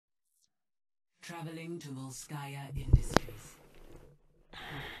Traveling to Volskaya Industries.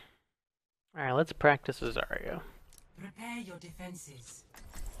 Alright, let's practice with Zarya. Prepare your defenses.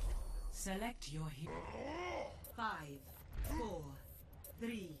 Select your hero. 5, 4,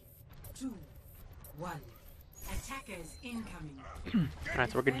 3, 2, 1. Attackers incoming.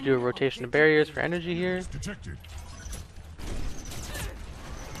 Alright, so we're going to do a rotation of barriers for energy here.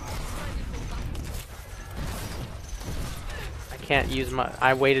 I can't use my...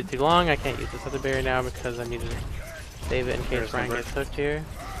 I waited too long. I can't use this other barrier now because I need to save it in case Ryan gets hooked here.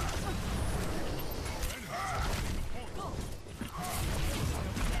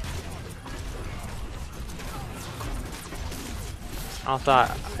 Also, I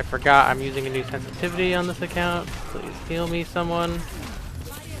forgot I'm using a new sensitivity on this account. Please heal me, someone.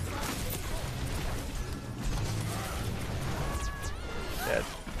 Dead.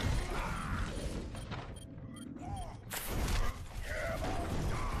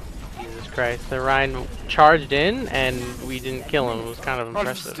 Jesus Christ. The Rhine charged in and we didn't kill him. It was kind of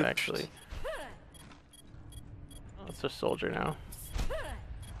impressive, actually. Oh, it's a soldier now.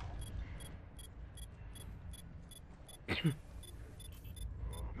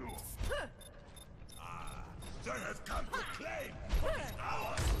 They have come to claim what is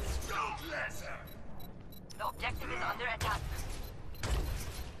ours. Don't listen. The objective is under attack.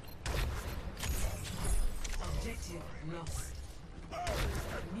 Objective lost.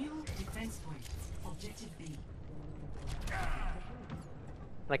 New defense point. Objective B.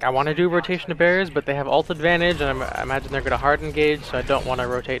 Like, I want to do rotation of barriers, but they have ult advantage, and I imagine they're going to hard engage, so I don't want to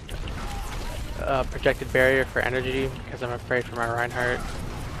rotate projected barrier for energy, because I'm afraid for my Reinhardt.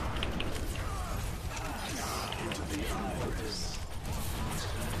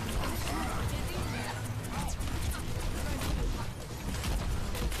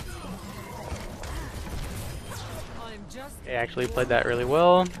 They actually played that really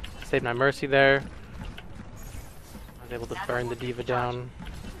well. Saved my Mercy there. I was able to burn the Diva down.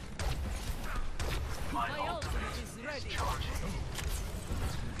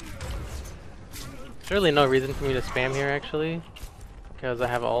 There's really no reason for me to spam here actually, because I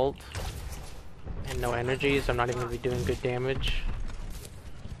have ult and no energy, so I'm not even going to be doing good damage.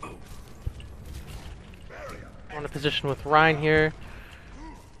 I want to position with Rhine here.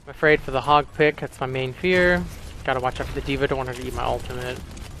 I'm afraid for the hog pick, that's my main fear. Gotta watch out for the Diva, don't want her to eat my ultimate.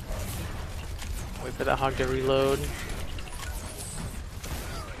 Wait for that hog to reload.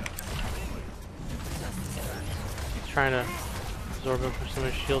 Trying to absorb him for some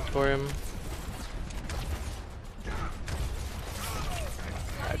of his shield for him.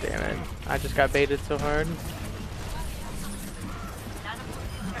 God damn it. I just got baited so hard.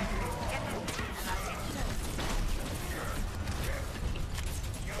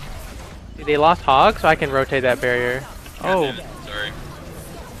 See, they lost hog, so I can rotate that barrier. Oh. Sorry.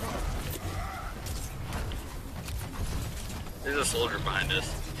 There's a soldier behind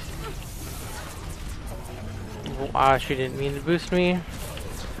us. Ah, she didn't mean to boost me.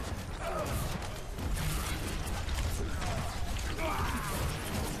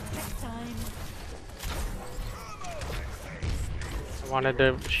 I wanted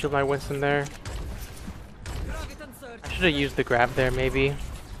to shield my Winston there. I should have used the grab there, maybe.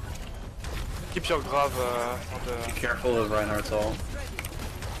 Keep your grab on the Be careful of Reinhardt's ult.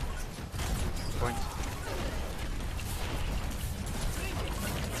 point.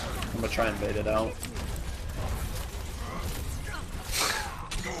 I'm gonna try and bait it out.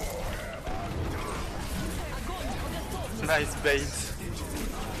 Nice bait.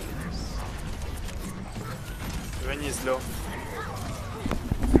 Vayne is low.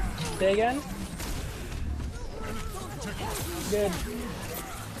 Say again? Good.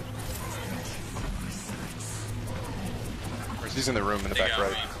 He's in the room in the back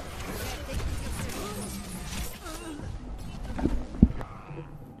right.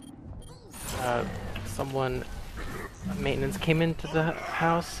 Someone, maintenance came into the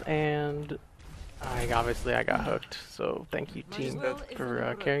house and I got hooked. So thank you team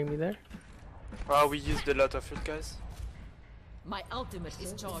for carrying me there. Wow, we used a lot of it, guys. My ultimate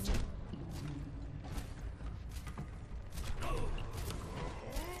is charging.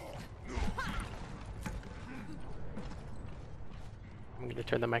 I'm gonna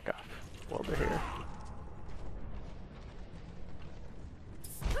turn the mic off while they're here.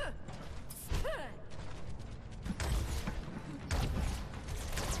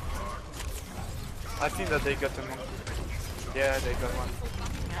 I think that they got a monkey. Yeah, they got one.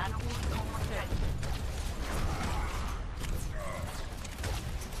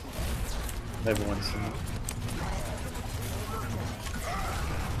 Everyone's in.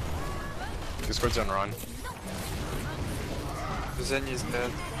 Discord's on run. Zen is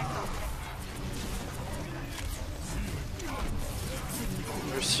dead.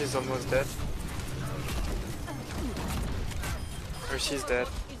 Mercy is almost dead. Mercy is dead.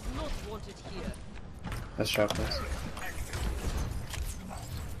 Is not wanted here. Let's shot this.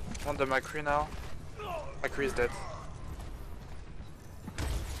 On the McCree now. McCree is dead.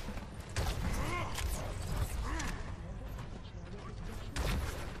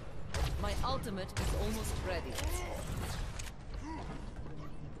 My ultimate is almost ready.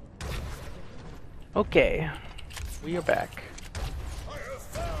 Okay, we are back.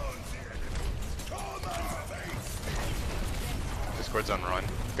 Discord's on run.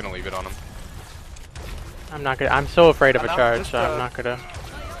 Gonna leave it on him. I'm not gonna. I'm so afraid of a Now, charge, just, so I'm not gonna.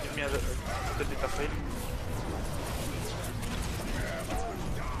 Give me a little bit of heal.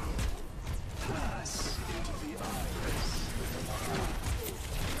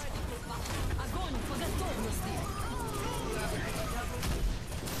 Огонь по готовности.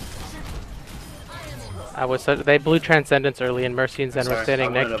 I was. They blew Transcendence early, and Mercy and Zen were Sorry, standing I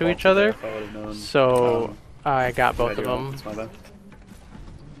wouldn't next have to each ulted other, if I would've known. so I got both of I do. them. It's my bad.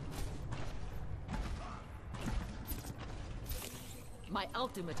 My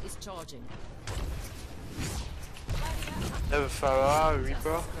ultimate is charging. I have a Farah, a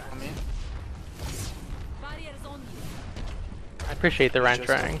Reaper on me. Barriers on you. I appreciate the Ryan Just-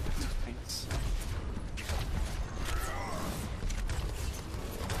 trying. Thanks.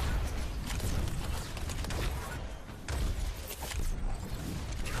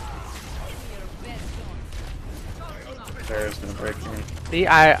 Barrier's gonna break me. See,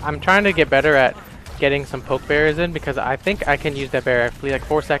 I'm trying to get better at getting some poke barriers in because I think I can use that barrier. I have like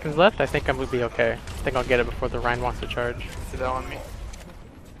 4 seconds left. I think I'm gonna be okay. I think I'll get it before the Ryan wants to charge. C'est down on me.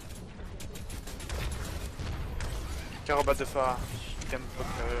 Care about the Farah. She can poke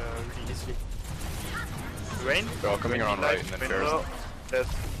really easily. Rain? They're all coming around right, and then Farrah's low. Dead.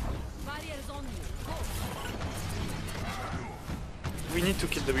 Barriers on you. We need to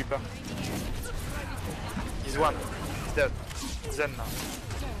kill the Reaper. He's one. He's dead. Zen now.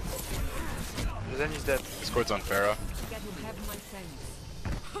 Zen is dead. Discord's on Farah. You have my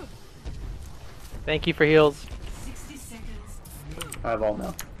thanks. Thank you for heals. 60 seconds. I have all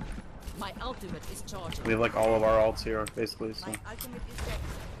now. My ultimate is charging. We have like all of our ults here, basically. So Ultimate is ready.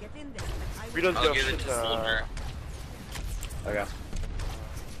 Get in there. Reload I'll your give it shit, to Soldier. okay.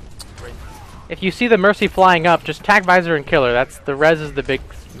 Rain. If you see the Mercy flying up, just tag Visor and kill her. That's the res is the big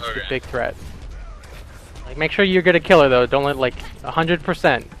Okay. threat. Like make sure you're gonna kill her though. Don't let like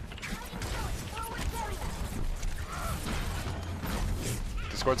 100%.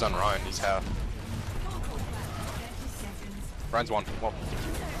 Discord's on Ryan. He's half. 30 seconds. Ryan's one. Well,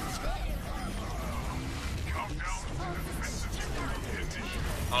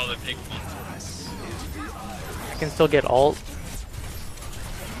 Oh, the pink ones. I can still get ult.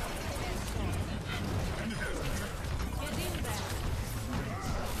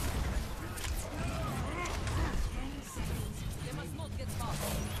 They must not get far.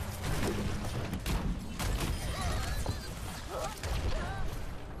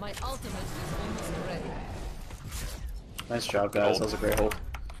 My ultimate is almost ready. Nice job, guys. That was a great hold.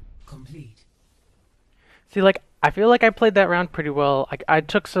 Complete. See, like, I feel like I played that round pretty well. Like, I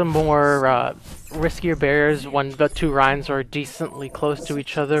took some more riskier barriers when the two Ryans were decently close to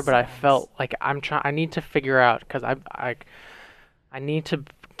each other, but I felt like I need to figure out, because I need to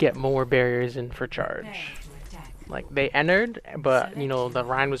get more barriers in for charge. Prepare to attack. Like, they entered, but, you know, the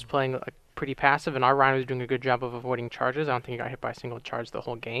Ryan was playing like, pretty passive, and our Ryan was doing a good job of avoiding charges. I don't think he got hit by a single charge the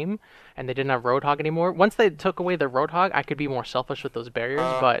whole game, and they didn't have Roadhog anymore. Once they took away the Roadhog, I could be more selfish with those barriers,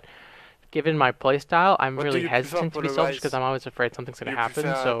 but given my playstyle, I'm What do really you prefer, hesitant to be selfish because Polarize? I'm always afraid something's Do going you to happen,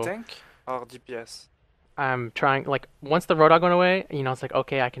 prefer so tank or DPS? I'm trying, like, once the Roadhog went away, you know, it's like,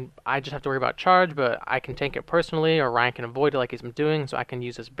 okay, I just have to worry about charge, but I can tank it personally, or Ryan can avoid it like he's been doing, so I can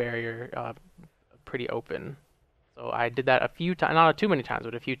use this barrier pretty open. So I did that a few times, not too many times,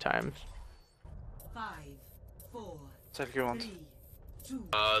 but a few times. 5, 4, Celle que want. 3, 2,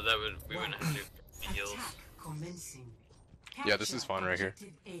 We wouldn't have to do heals. attack commencing. Yeah, this is fun right here.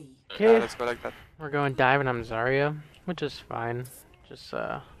 Objective A. Yeah, Okay, let's go like that. we're going dive, and I'm Zarya, which is fine. Just,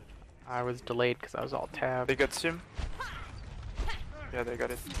 I was delayed because I was all tabbed. They got Sim? Yeah, they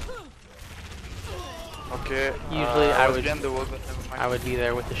got it. Okay. Usually I was would- behind the wall, but never mind. I would be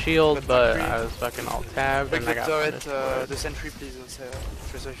there with the shield, but McCree. I was fucking all tabbed, Break and I the got turret, punished for it. the sentry please,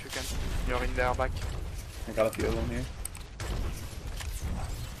 Tracer if you can. You're in there back. I got a few of them here.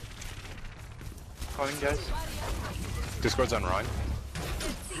 Coming guys. Discord's on Ryan.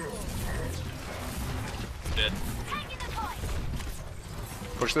 Dead.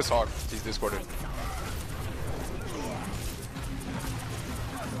 Push this hog. He's discorded.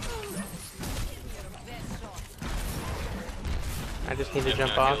 I just need to I have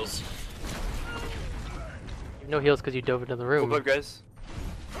jump no off. heals. You have no heals because you dove into the room. Pull up, guys.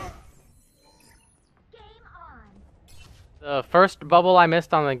 The first bubble I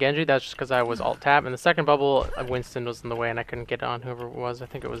missed on the Genji, that's just because I was alt tab, and the second bubble, Winston was in the way and I couldn't get on whoever it was. I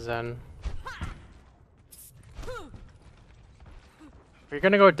think it was Zen. If you're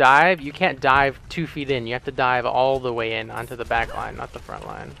gonna go dive, you can't dive 2 feet in. You have to dive all the way in onto the back line, not the front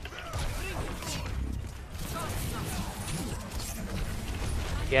line.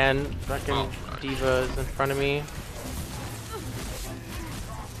 Again, fucking D.Va is in front of me.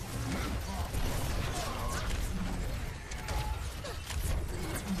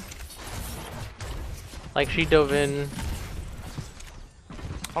 Like, she dove in.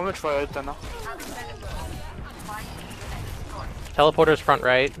 How much for it, Anna? Teleporter's front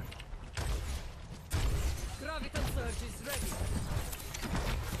right. Graviton surge is ready.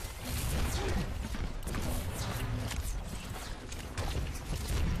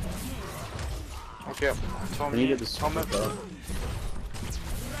 Okay, for I me. needed the How much? though.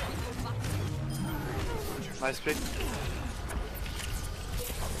 Nice pick.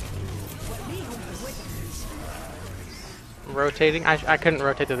 Rotating. I couldn't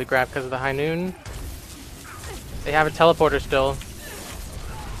rotate to the grab because of the high noon. They have a teleporter still.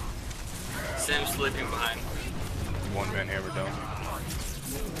 Sam sleeping behind. One man hammer down.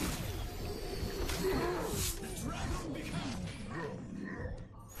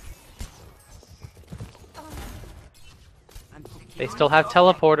 They still have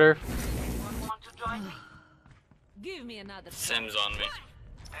teleporter. Give me another. Sam's on me.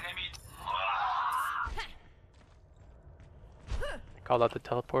 Called out the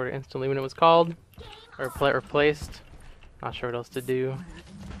teleporter instantly when it was called. Or replaced. Not sure what else to do.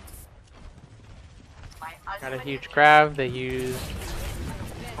 Got a huge grab. They used.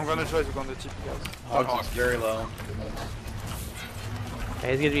 I'm gonna try to go on the TP, guys. Hogs is very low.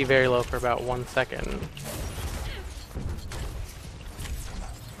 Yeah, he's gonna be very low for about 1 second.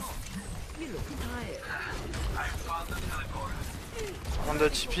 On the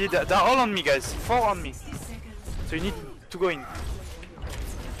TP, they're all on me, guys. 4 on me. So you need to go in.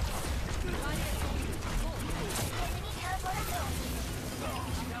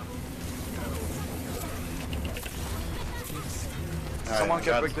 Someone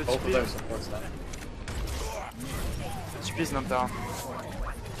can break the Both of TP. their supports that. TP is not down.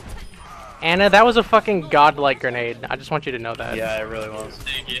 Anna, that was a fucking godlike grenade. I just want you to know that. Yeah, it really was.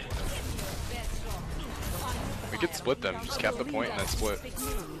 Thank you. We could split them. Just cap the point and then split.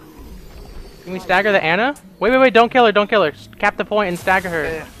 Can we stagger the Anna? Wait, don't kill her, don't kill her. Just cap the point and stagger her.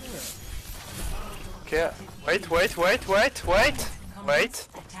 Yeah. Okay. Wait.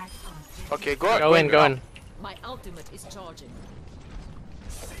 Okay, go. Go in. My ultimate is charging.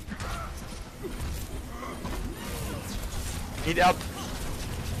 Need help.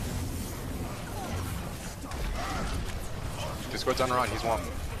 Discord's on Ron. He's one.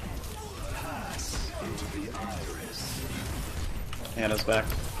 Anna's back.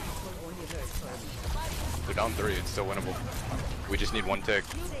 They're down 3. It's still winnable. We just need 1 tick.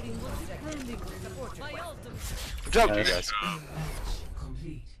 My ultimate. Good job, You guys.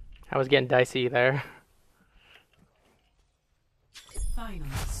 Complete. I was getting dicey there. Final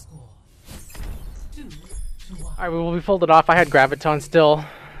score. 2-1. Alright, we will be folded off. I had Graviton still.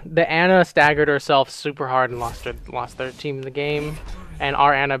 The Anna staggered herself super hard and lost their team in the game. And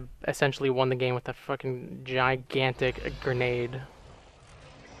our Anna essentially won the game with a fucking gigantic grenade.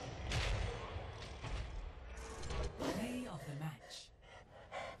 Play of the match.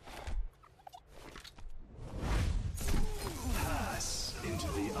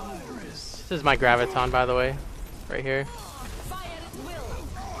 This is my Graviton, by the way. Right here. Fire at will.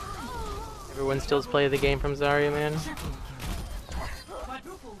 Everyone still play the game from Zarya, man.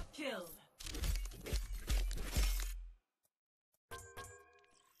 Quadruple kill.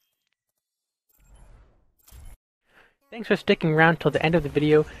 Thanks for sticking around till the end of the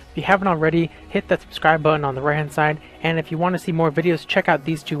video. If you haven't already, hit that subscribe button on the right hand side. And if you want to see more videos, check out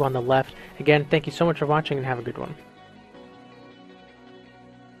these two on the left. Again, thank you so much for watching and have a good one.